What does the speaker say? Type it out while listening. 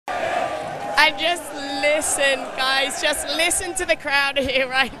And just listen, guys, just listen to the crowd here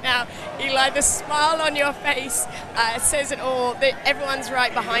right now. Eli, the smile on your face says it all. Everyone's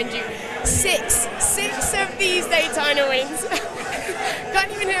right behind you. Six of these Daytona wins.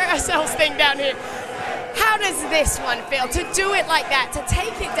 Can't even hear ourselves think down here. How does this one feel, to do it like that, to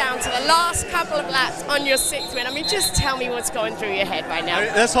take it down to the last couple of laps on your 6th win? I mean, just tell me what's going through your head right now. I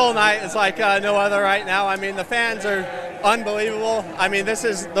mean, this whole night is like no other right now. I mean, the fans are unbelievable. I mean, this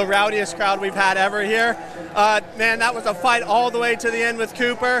is the rowdiest crowd we've had ever here. Man, that was a fight all the way to the end with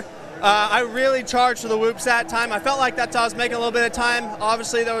Cooper. I really charged to the whoops that time. I felt like that's how I was making a little bit of time.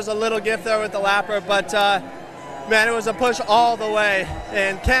 Obviously, there was a little gift there with the lapper, but man, it was a push all the way,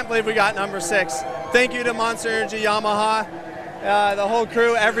 and can't believe we got number 6. Thank you to Monster Energy, Yamaha, the whole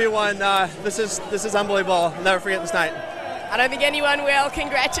crew, everyone. This is unbelievable. I'll never forget this night. I don't think anyone will.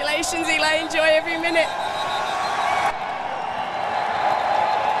 Congratulations, Eli. Enjoy every minute.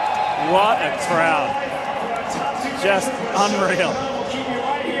 What a crowd. Just unreal.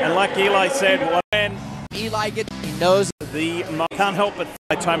 And like Eli said, when Eli gets, he knows the can't help but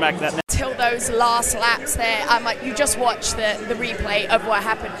Tomac that till those last laps there. You just watched the replay of what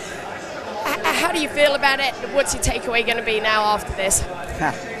happened. How do you feel about it? What's your takeaway going to be now after this?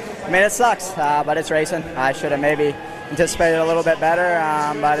 I mean, it sucks, but it's racing. I should have maybe anticipated a little bit better,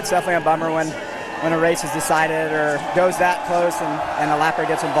 but it's definitely a bummer when a race is decided or goes that close and a lapper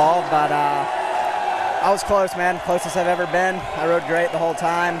gets involved. But I was close, man. Closest I've ever been. I rode great the whole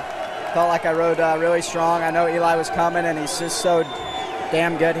time. Felt like I rode really strong. I know Eli was coming, and he's just so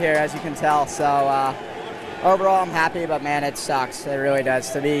damn good here, as you can tell. So overall, I'm happy, but man, it sucks. It really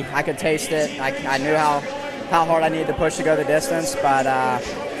does. I could taste it. I knew how hard I needed to push to go the distance, but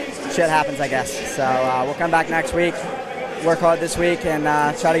shit happens, I guess. So we'll come back next week, work hard this week, and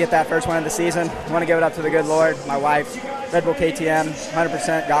try to get that first win of the season. I want to give it up to the good Lord, my wife, Red Bull KTM,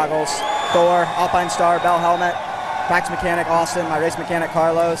 100% goggles, Thor, Alpine Star, Bell helmet, practice mechanic Austin, my race mechanic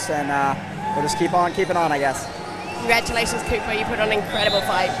Carlos, and we'll just keep on keeping on, I guess. Congratulations, Cooper. You put on an incredible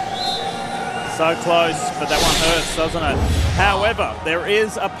fight. So close, but that one hurts, doesn't it? However, there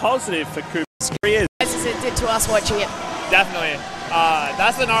is a positive for Cooper's career. As it did to us watching it. Definitely.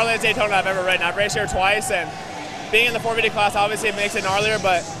 That's the gnarliest Daytona I've ever ridden. I've raced here twice, and being in the 450 class obviously it makes it gnarlier,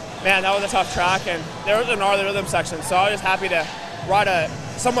 but man, that was a tough track, and there was a gnarly rhythm section, so I was just happy to ride a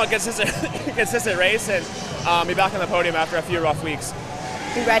somewhat consistent race and be back on the podium after a few rough weeks.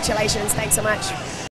 Congratulations. Thanks so much.